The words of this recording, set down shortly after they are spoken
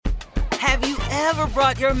Have you ever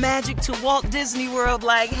brought your magic to Walt Disney World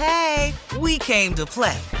like, hey, we came to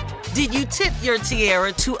play? Did you tip your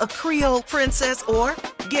tiara to a Creole princess or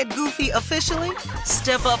get goofy officially?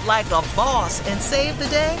 Step up like a boss and save the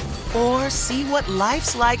day? Or see what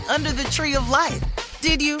life's like under the tree of life?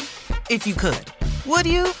 Did you? If you could. Would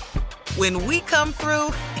you? When we come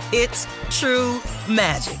through, it's true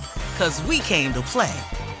magic. 'Cause we came to play.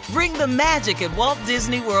 Bring the magic at Walt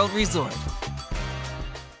Disney World Resort.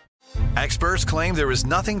 Experts claim there is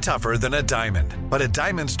nothing tougher than a diamond. But at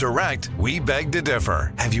Diamonds Direct, we beg to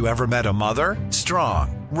differ. Have you ever met a mother?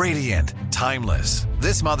 Strong, radiant, timeless.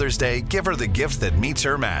 This Mother's Day, give her the gift that meets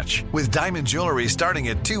her match. With diamond jewelry starting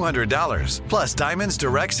at $200. Plus Diamonds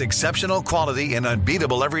Direct's exceptional quality and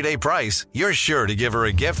unbeatable everyday price, you're sure to give her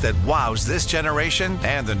a gift that wows this generation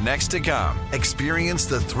and the next to come. Experience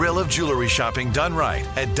the thrill of jewelry shopping done right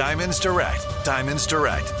at Diamonds Direct. Diamonds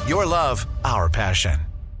Direct. Your love, our passion.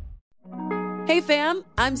 Hey fam,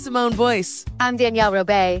 I'm Simone Boyce. I'm Danielle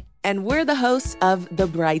Robay. And we're the hosts of The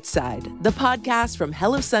Bright Side, the podcast from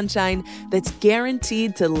Hello Sunshine that's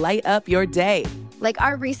guaranteed to light up your day. Like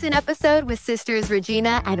our recent episode with sisters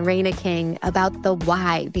Regina and Raina King about the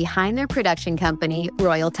why behind their production company,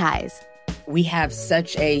 Royal Ties. We have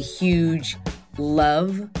such a huge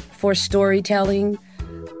love for storytelling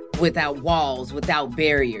without walls, without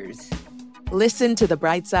barriers. Listen to The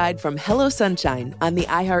Bright Side from Hello Sunshine on the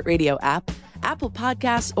iHeartRadio app, Apple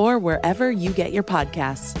Podcasts, or wherever you get your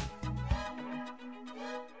podcasts.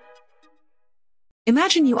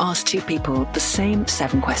 Imagine you ask two people the same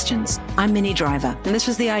 7 questions. I'm Minnie Driver, and this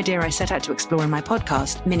was the idea I set out to explore in my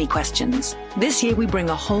podcast, Minnie Questions. This year, we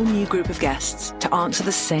bring a whole new group of guests to answer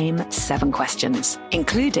the same 7 questions,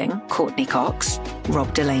 including Courtney Cox,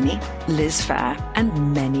 Rob Delaney, Liz Phair,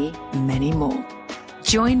 and many, many more.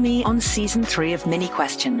 Join me on Season 3 of Minnie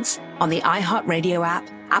Questions on the iHeartRadio app,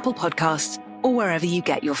 Apple Podcasts, or wherever you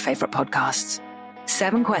get your favorite podcasts.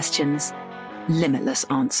 7 questions, limitless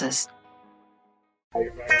answers. All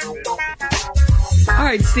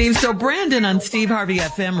right, Steve. So Brandon on Steve Harvey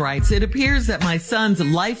FM writes, it appears that my son's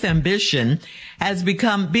life ambition has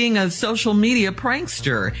become being a social media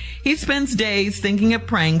prankster. He spends days thinking of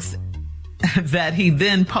pranks that he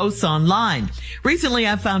then posts online. Recently,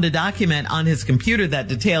 I found a document on his computer that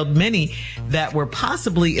detailed many that were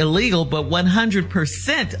possibly illegal, but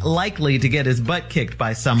 100% likely to get his butt kicked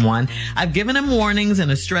by someone. I've given him warnings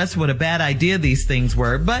and stressed what a bad idea these things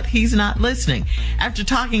were, but he's not listening. After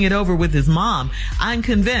talking it over with his mom, I'm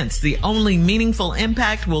convinced the only meaningful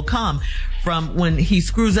impact will come from when he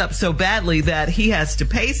screws up so badly that he has to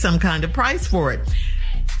pay some kind of price for it.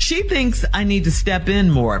 She thinks I need to step in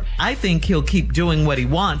more. I think he'll keep doing what he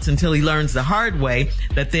wants until he learns the hard way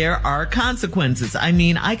that there are consequences. I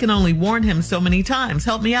mean, I can only warn him so many times.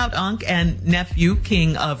 Help me out, Unc and nephew,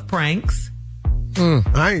 king of pranks.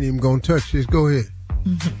 I ain't even gonna touch this. Go ahead.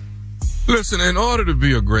 Listen, in order to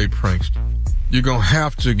be a great prankster, you're going to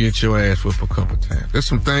have to get your ass whipped a couple times. There's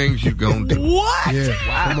some things you're going to do. What? Yeah,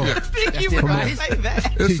 wow. I think you were going to say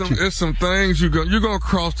that. It's some things you're going to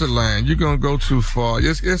cross the line. You're going to go too far.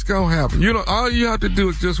 It's going to happen. All you have to do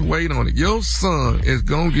is just wait on it. Your son is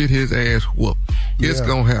going to get his ass whooped. It's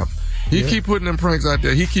going to happen. He keep putting them pranks out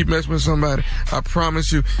there. He keep messing with somebody. I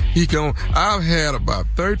promise you, I've had about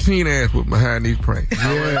 13 ass whooped behind these pranks.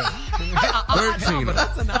 Yeah. 13. But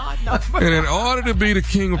that's an odd number. And in order to be the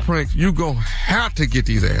king of pranks, you gonna have to get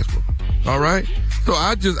these ass whooped. All right? So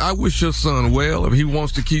I wish your son well. If he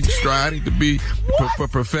wants to keep striving to be for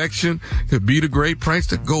perfection, to be the great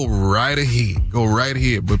prankster, go right ahead. Go right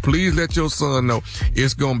ahead. But please let your son know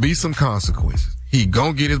it's gonna be some consequences. He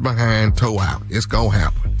gonna get his behind toe out. It's gonna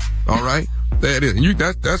happen. All right? That is.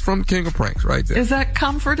 That's from the king of pranks right there. Is that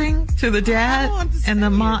comforting to the dad and the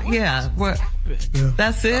mom? Yeah. What? Yeah.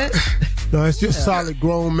 That's it? No, it's just solid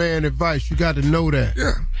grown man advice. You got to know that.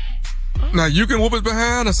 Yeah. Now, you can whoop his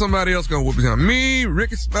behind or somebody else going to whoop his behind. Me,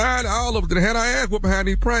 Ricky Spider, all of us that had our ass whooped behind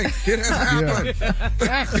these pranks. It has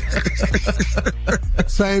happened.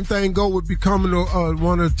 Same thing go with becoming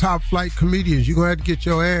one of the top flight comedians. You're going to have to get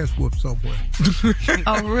your ass whooped somewhere.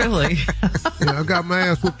 Oh, really? Yeah, I got my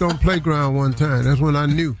ass whooped on the playground one time. That's when I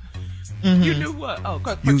knew. Mm-hmm. You knew what? Oh,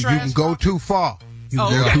 you can go too far. You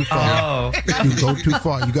can go too far. You can go too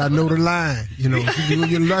far. You got to know the line.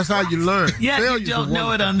 That's how you learn. Yeah, you don't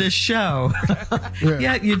know it on this show.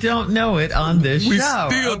 Yeah, you don't know it on this show. We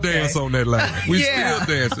still dance on that line. We still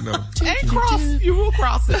dancing on it. And cross. You will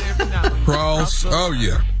cross it every now and then. Cross. Oh,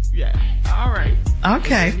 yeah. Yeah. All right.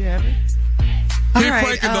 Okay. Keep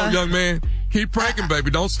pranking, though, young man. Keep pranking,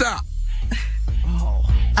 baby. Don't stop.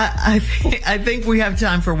 I think we have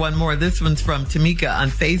time for one more. This one's from Tamika on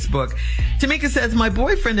Facebook. Tamika says, my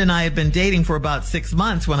boyfriend and I have been dating for about 6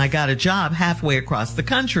 months when I got a job halfway across the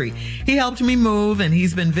country. He helped me move, and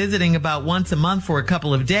he's been visiting about once a month for a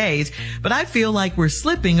couple of days, but I feel like we're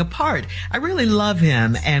slipping apart. I really love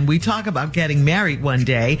him, and we talk about getting married one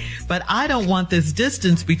day, but I don't want this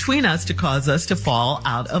distance between us to cause us to fall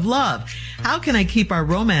out of love. How can I keep our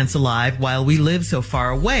romance alive while we live so far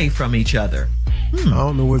away from each other? I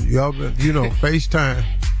don't know what y'all been, FaceTime.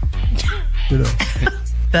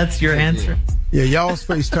 That's your answer? Yeah, y'all's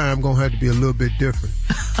FaceTime gonna have to be a little bit different.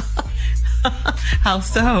 How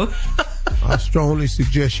so? I strongly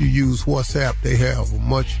suggest you use WhatsApp. They have a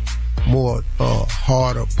much more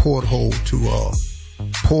harder portal to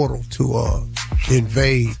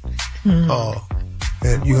invade.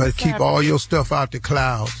 And you have to keep all your stuff out the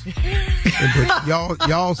clouds. But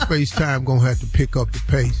y'all's FaceTime gonna have to pick up the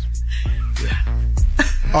pace. Yeah.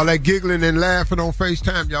 All that giggling and laughing on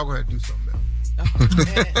FaceTime, y'all gonna have to do something else.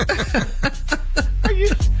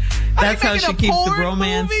 That's how she keeps the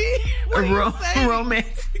romance.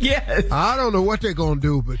 Romance. Yes. I don't know what they're gonna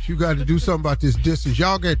do, but you got to do something about this distance.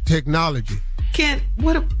 Y'all get technology.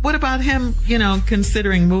 What about him,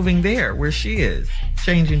 considering moving there where she is,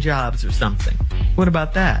 changing jobs or something? What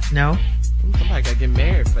about that? No? Somebody got to get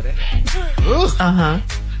married for that.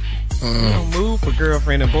 You don't move for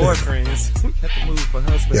girlfriend and boyfriends. We have to move for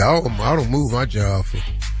husband. Yeah, I don't move my job for.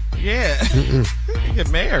 Yeah. You get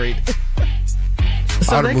married.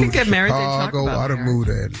 So they could get married. Chicago, I done moved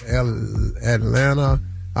to Atlanta.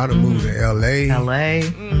 I done moved to L.A.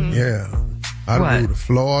 Yeah. I done moved to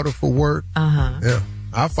Florida for work. Yeah.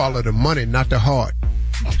 I follow the money, not the heart.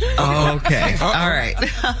 Oh, okay. All right.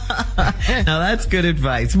 Now that's good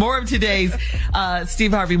advice. More of today's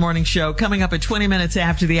Steve Harvey Morning Show coming up at 20 minutes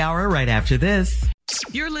after the hour, right after this.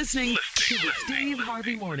 You're listening to the Steve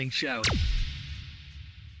Harvey Morning Show.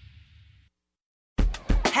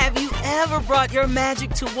 Have you ever brought your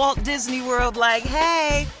magic to Walt Disney World like,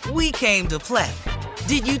 hey, we came to play?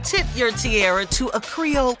 Did you tip your tiara to a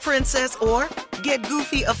Creole princess or get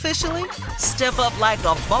goofy officially? Step up like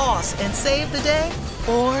a boss and save the day?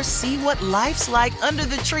 Or see what life's like under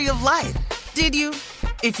the tree of life? Did you?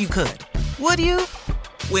 If you could. Would you?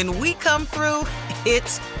 When we come through,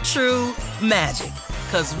 it's true magic.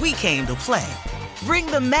 'Cause we came to play. Bring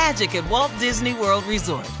the magic at Walt Disney World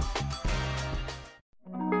Resort.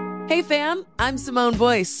 Hey fam, I'm Simone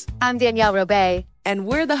Boyce. I'm Danielle Robay. And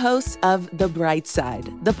we're the hosts of The Bright Side,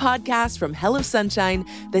 the podcast from Hello Sunshine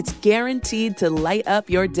that's guaranteed to light up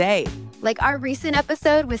your day. Like our recent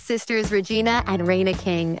episode with sisters Regina and Raina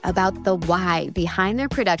King about the why behind their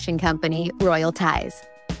production company, Royal Ties.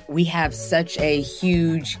 We have such a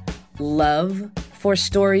huge love for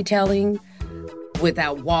storytelling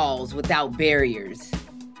without walls, without barriers.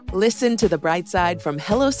 Listen to The Bright Side from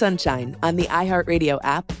Hello Sunshine on the iHeartRadio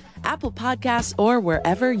app, Apple Podcasts, or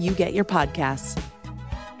wherever you get your podcasts.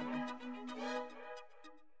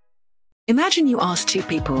 Imagine you ask two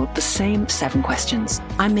people the same 7 questions.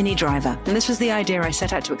 I'm Minnie Driver, and this was the idea I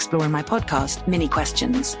set out to explore in my podcast, Mini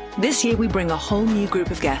Questions. This year, we bring a whole new group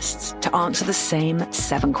of guests to answer the same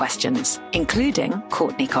 7 questions, including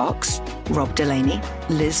Courtney Cox, Rob Delaney,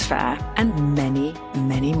 Liz Phair, and many,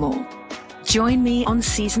 many more. Join me on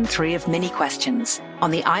Season 3 of Mini Questions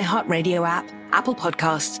on the iHeartRadio app, Apple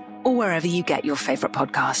Podcasts, or wherever you get your favorite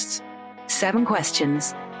podcasts. 7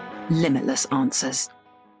 questions, limitless answers.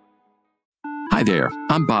 Hi there,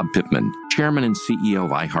 I'm Bob Pittman, Chairman and CEO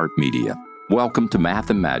of iHeartMedia. Welcome to Math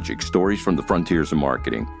and Magic, Stories from the Frontiers of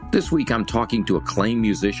Marketing. This week I'm talking to acclaimed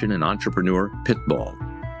musician and entrepreneur, Pitbull.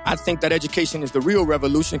 I think that education is the real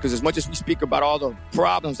revolution because as much as we speak about all the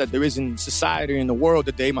problems that there is in society and the world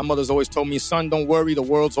today, my mother's always told me, son, don't worry, the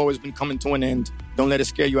world's always been coming to an end. Don't let it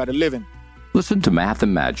scare you out of living. Listen to Math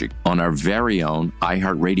and Magic on our very own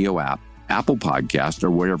iHeartRadio app, Apple Podcast, or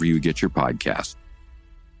wherever you get your podcasts.